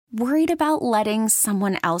Worried about letting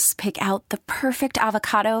someone else pick out the perfect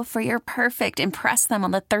avocado for your perfect impress them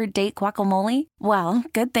on the third date guacamole? Well,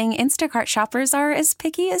 good thing Instacart shoppers are as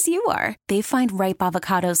picky as you are. They find ripe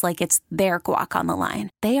avocados like it's their guac on the line.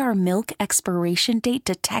 They are milk expiration date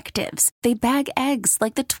detectives. They bag eggs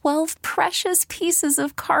like the 12 precious pieces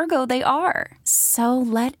of cargo they are. So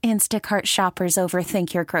let Instacart shoppers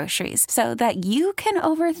overthink your groceries so that you can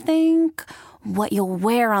overthink what you'll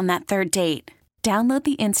wear on that third date. Download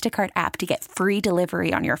the Instacart app to get free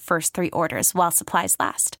delivery on your first 3 orders while supplies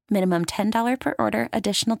last. Minimum $10 per order.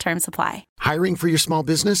 Additional terms apply. Hiring for your small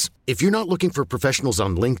business? If you're not looking for professionals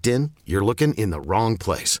on LinkedIn, you're looking in the wrong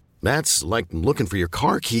place. That's like looking for your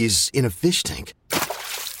car keys in a fish tank.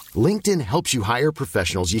 LinkedIn helps you hire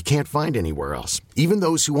professionals you can't find anywhere else, even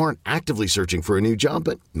those who aren't actively searching for a new job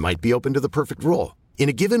but might be open to the perfect role. In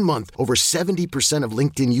a given month, over 70% of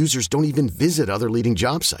LinkedIn users don't even visit other leading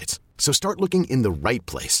job sites. So start looking in the right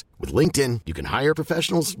place. With LinkedIn, you can hire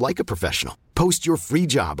professionals like a professional. Post your free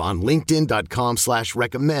job on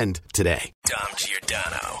linkedin.com/recommend today. Dom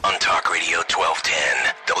Giordano on Talk Radio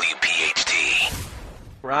 1210 WPHT.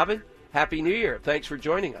 Robin, Happy New Year. Thanks for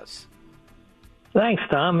joining us. Thanks,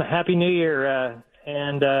 Tom. Happy New Year,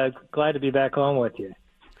 and glad to be back on with you.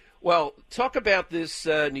 Well, talk about this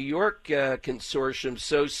New York consortium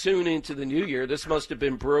so soon into the new year. This must have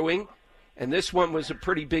been brewing, and this one was a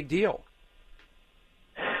pretty big deal.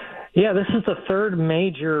 Yeah, this is the third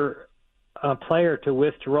major player to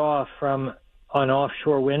withdraw from an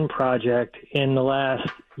offshore wind project in the last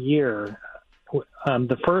year.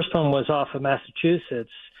 The first one was off of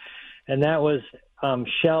Massachusetts, and that was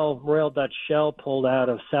Royal Dutch Shell pulled out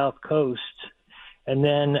of South Coast. And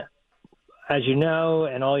then, as you know,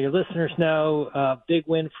 and all your listeners know, big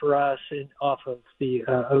win for us off of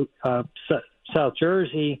the South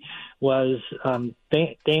Jersey was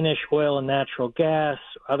Danish Oil and Natural Gas,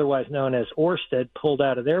 otherwise known as Orsted, pulled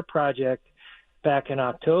out of their project back in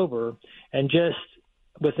October. And just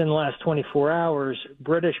within the last 24 hours,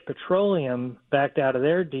 British Petroleum backed out of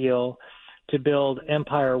their deal to build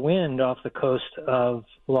Empire Wind off the coast of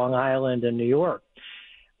Long Island and New York.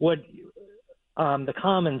 What the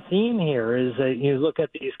common theme here is that you look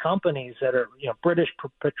at these companies that are, British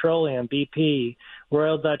Petroleum, BP,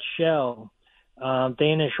 Royal Dutch Shell,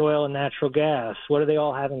 Danish Oil and Natural Gas. What do they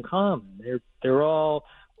all have in common? They're all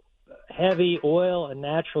heavy oil and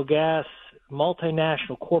natural gas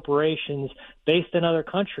multinational corporations based in other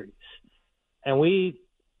countries. And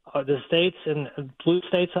the states and blue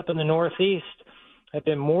states up in the Northeast have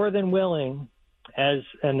been more than willing, and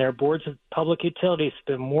their boards of public utilities have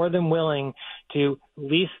been more than willing to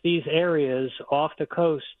lease these areas off the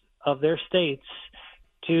coast of their states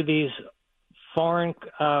to these foreign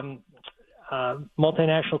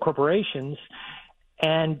multinational corporations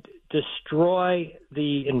and destroy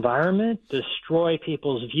the environment, destroy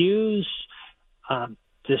people's views,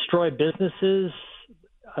 destroy businesses,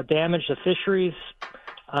 damage the fisheries,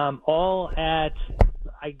 all at,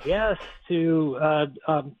 I guess, to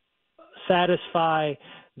satisfy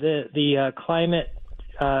the climate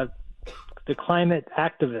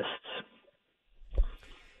activists.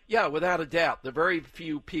 Yeah, without a doubt. The very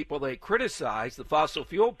few people they criticize, the fossil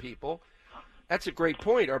fuel people, that's a great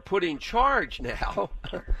point, are put in charge now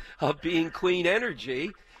of being clean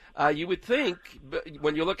energy. You would think,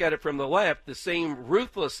 when you look at it from the left, the same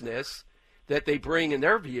ruthlessness that they bring in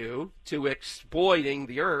their view to exploiting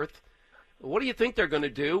the earth. What do you think they're going to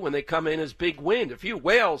do when they come in as big wind? A few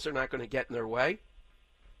whales are not going to get in their way.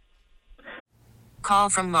 Call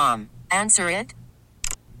from mom. Answer it.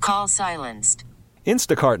 Call silenced.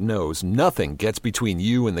 Instacart knows nothing gets between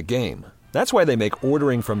you and the game. That's why they make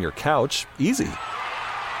ordering from your couch easy.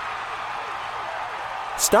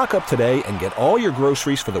 Stock up today and get all your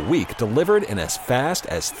groceries for the week delivered in as fast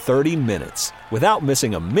as 30 minutes without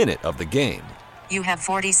missing a minute of the game. You have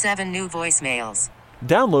 47 new voicemails.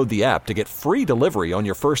 Download the app to get free delivery on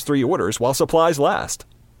your first 3 orders while supplies last.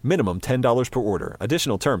 Minimum $10 per order.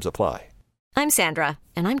 Additional terms apply. I'm Sandra,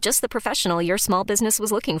 and I'm just the professional your small business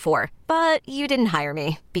was looking for. But you didn't hire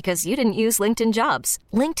me because you didn't use LinkedIn Jobs.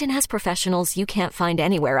 LinkedIn has professionals you can't find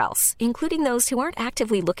anywhere else, including those who aren't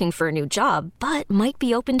actively looking for a new job, but might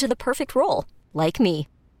be open to the perfect role, like me.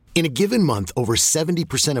 In a given month, over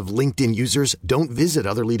 70% of LinkedIn users don't visit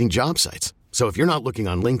other leading job sites. So if you're not looking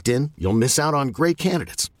on LinkedIn, you'll miss out on great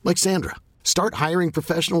candidates like Sandra. Start hiring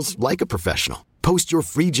professionals like a professional. Post your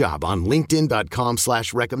free job on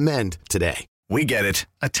linkedin.com/recommend today. We get it.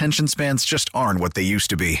 Attention spans just aren't what they used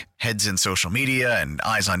to be. Heads in social media and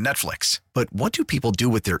eyes on Netflix. But what do people do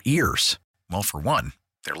with their ears? Well, for one,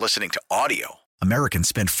 they're listening to audio. Americans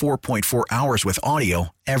spend 4.4 hours with audio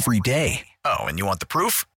every day. Oh, and you want the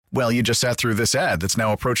proof? Well, you just sat through this ad that's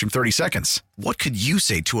now approaching 30 seconds. What could you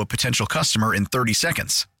say to a potential customer in 30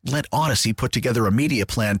 seconds? Let Odyssey put together a media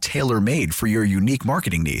plan tailor-made for your unique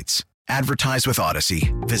marketing needs. Advertise with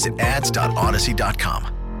Odyssey. Visit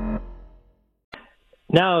ads.odyssey.com.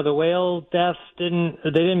 No, the whale deaths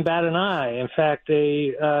didn't bat an eye. In fact,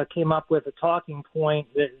 they came up with a talking point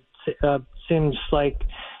that seems like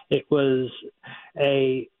it was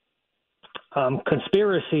a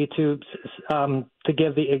conspiracy to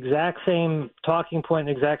give the exact same talking point,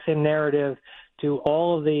 the exact same narrative to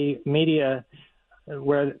all of the media,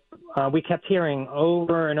 where we kept hearing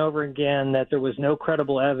over and over again that there was no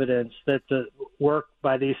credible evidence that the work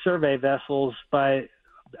by these survey vessels by,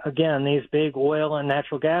 again, these big oil and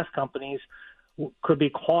natural gas companies could be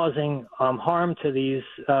causing harm to these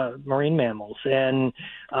marine mammals. And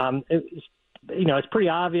it's pretty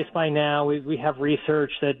obvious by now. We have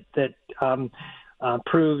research that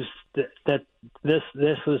proves that this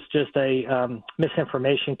was just a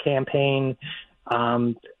misinformation campaign,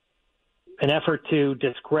 an effort to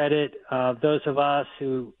discredit those of us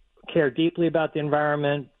who care deeply about the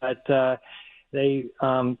environment, but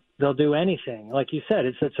they'll do anything. Like you said,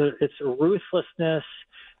 it's a ruthlessness,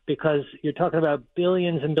 because you're talking about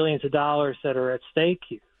billions and billions of dollars that are at stake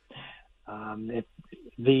here. It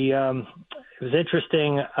was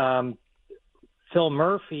interesting. Phil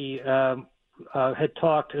Murphy had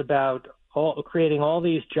talked about creating all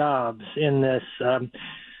these jobs in this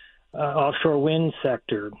offshore wind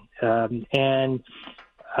sector, and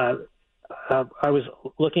I was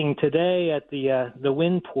looking today at the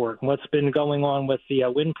wind port and what's been going on with the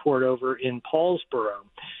wind port over in Paulsboro,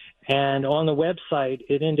 and on the website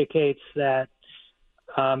it indicates that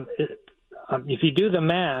if you do the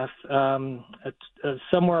math,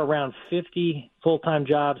 somewhere around 50 full-time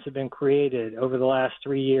jobs have been created over the last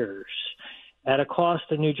 3 years at a cost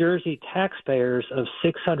to New Jersey taxpayers of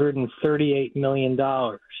 $638 million.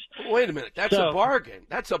 Wait a minute. That's a bargain.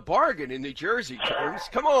 That's a bargain in New Jersey terms.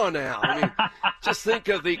 Come on now. I mean, just think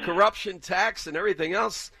of the corruption tax and everything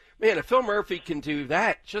else. Man, if Phil Murphy can do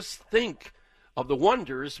that, just think of the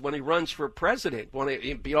wonders when he runs for president. When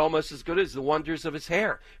it'd be almost as good as the wonders of his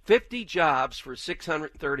hair. 50 jobs for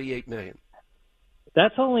 $638 million.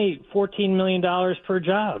 That's only $14 million per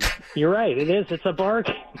job. You're right. It is. It's a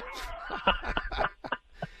bargain.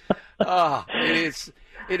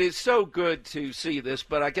 It is so good to see this,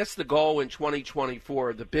 but I guess the goal in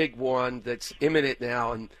 2024, the big one that's imminent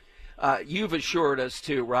now, and you've assured us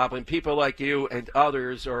too, Robin, people like you and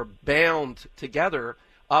others are bound together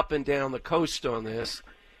up and down the coast on this.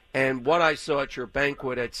 And what I saw at your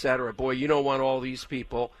banquet, et cetera, boy, you don't want all these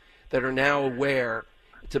people that are now aware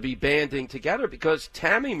to be banding together, because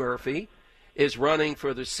Tammy Murphy is running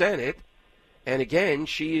for the Senate. And again,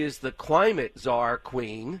 she is the climate czar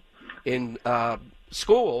queen in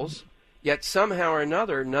schools, yet somehow or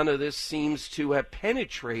another, none of this seems to have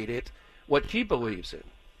penetrated what she believes in.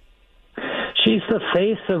 She's the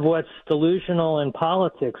face of what's delusional in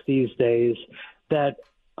politics these days, that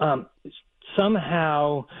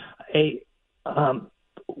somehow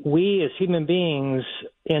we as human beings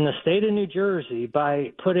in the state of New Jersey,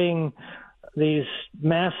 by putting these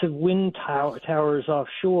massive wind towers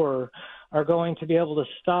offshore, are going to be able to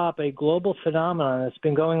stop a global phenomenon that's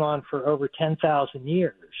been going on for over 10,000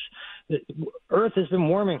 years. The Earth has been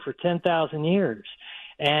warming for 10,000 years,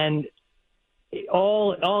 and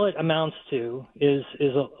all it amounts to is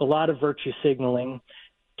a lot of virtue signaling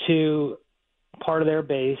to part of their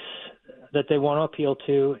base that they want to appeal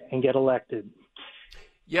to and get elected.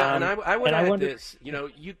 Yeah, and I would add this. You know,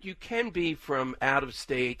 you can be from out of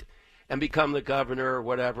state and become the governor or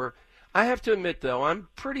whatever. I have to admit, though, I'm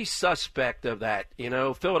pretty suspect of that. You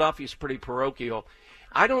know, Philadelphia's pretty parochial.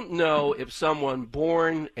 I don't know if someone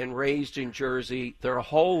born and raised in Jersey their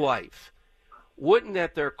whole life wouldn't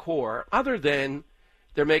at their core, other than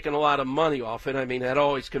they're making a lot of money off it. I mean, that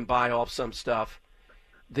always can buy off some stuff.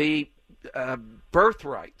 The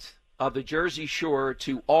birthright of the Jersey Shore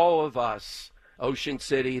to all of us, Ocean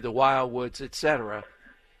City, the Wildwoods, etc.,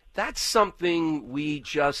 that's something we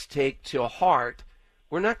just take to heart.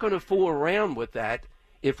 We're not going to fool around with that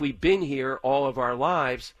if we've been here all of our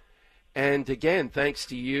lives. And again, thanks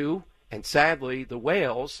to you and sadly the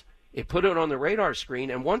whales, it put it on the radar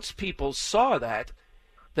screen. And once people saw that,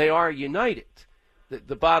 they are united.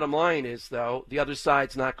 The bottom line is, though, the other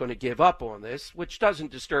side's not going to give up on this, which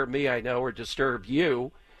doesn't disturb me, I know, or disturb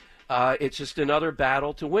you. It's just another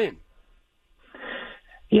battle to win.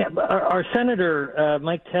 Yeah, our Senator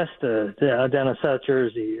Mike Testa down in South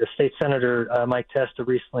Jersey, State Senator Mike Testa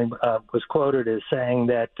recently was quoted as saying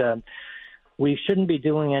that we shouldn't be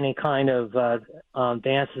doing any kind of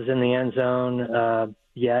dances in the end zone,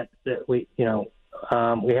 yet. That we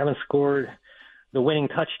haven't scored the winning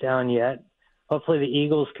touchdown yet. Hopefully the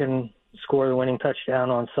Eagles can score the winning touchdown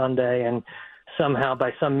on Sunday, and somehow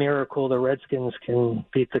by some miracle the Redskins can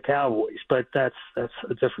beat the Cowboys. But that's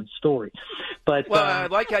a different story. But I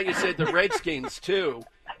like how you said the Redskins too.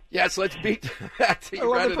 Yes, let's beat that team. I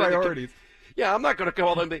love the priorities. Yeah, I'm not going to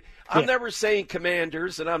call them. I'm never saying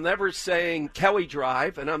Commanders, and I'm never saying Kelly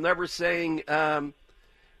Drive, and I'm never saying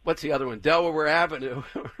what's the other one? Delaware Avenue.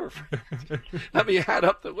 Let me add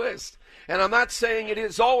up the list. And I'm not saying it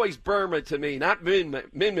is always Burma to me, not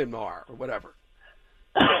Myanmar or whatever.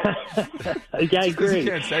 Yeah, I agree. You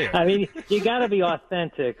can't say it. I mean, you got to be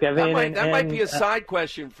authentic. I mean, that might be a side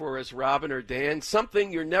question for us, Robin or Dan.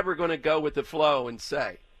 Something you're never going to go with the flow and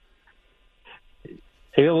say.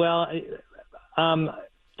 Well,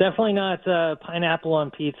 definitely not pineapple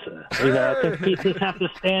on pizza. I think pizzas have to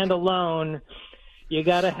stand alone. You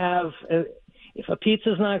got to have. If a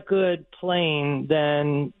pizza's not good plain,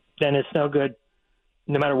 then it's no good,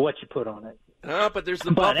 no matter what you put on it. But there's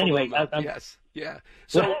the but buffalo anyway, milk. Yes, yeah.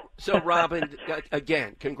 So Robin,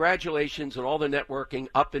 again, congratulations on all the networking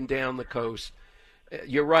up and down the coast.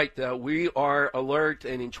 You're right, though. We are alert,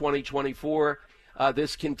 and in 2024,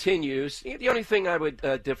 this continues. The only thing I would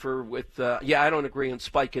differ with, I don't agree on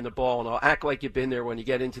spiking the ball, and I'll act like you've been there when you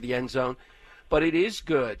get into the end zone. But it is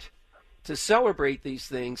good to celebrate these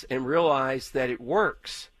things and realize that it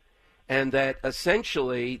works. And that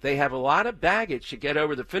essentially they have a lot of baggage to get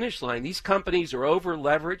over the finish line. These companies are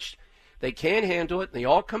over-leveraged. They can't handle it. And they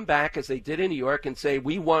all come back, as they did in New York, and say,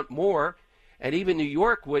 we want more. And even New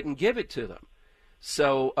York wouldn't give it to them.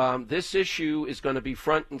 So this issue is going to be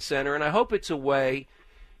front and center. And I hope it's a way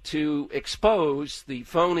to expose the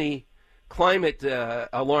phony climate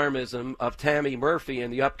alarmism of Tammy Murphy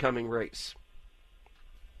in the upcoming race.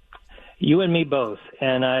 You and me both.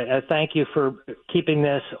 And I thank you for keeping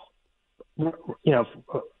this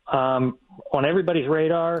on everybody's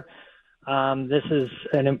radar. This is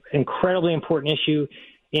an incredibly important issue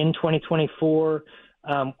in 2024.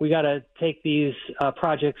 We got to take these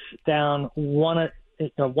projects down one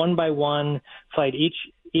by one, fight each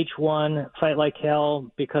one, fight like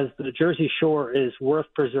hell, because the Jersey Shore is worth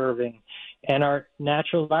preserving, and our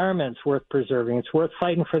natural environment's worth preserving. It's worth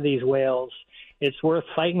fighting for these whales. It's worth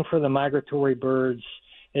fighting for the migratory birds.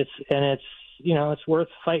 It's worth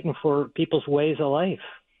fighting for people's ways of life.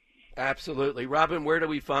 Absolutely. Robin, where do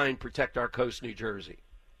we find Protect Our Coast, New Jersey?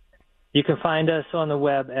 You can find us on the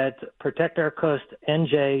web at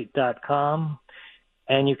protectourcoastnj.com.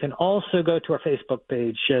 And you can also go to our Facebook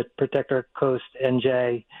page at Protect Our Coast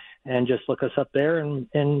NJ and just look us up there and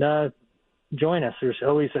join us. There's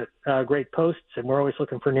always great posts, and we're always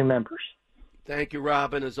looking for new members. Thank you,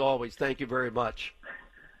 Robin, as always. Thank you very much.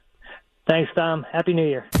 Thanks, Dom. Happy New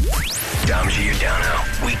Year. Dom Giordano,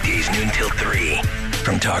 weekdays noon till 3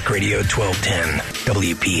 from Talk Radio 1210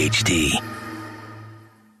 WPHT.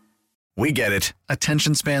 We get it.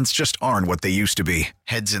 Attention spans just aren't what they used to be.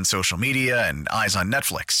 Heads in social media and eyes on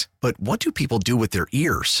Netflix. But what do people do with their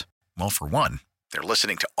ears? Well, for one, they're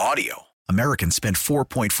listening to audio. Americans spend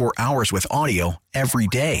 4.4 hours with audio every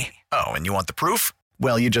day. Oh, and you want the proof?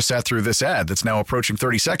 Well, you just sat through this ad that's now approaching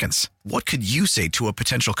 30 seconds. What could you say to a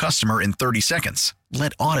potential customer in 30 seconds?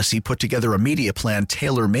 Let Odyssey put together a media plan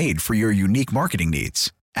tailor-made for your unique marketing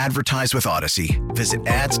needs. Advertise with Odyssey. Visit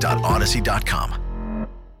ads.odyssey.com.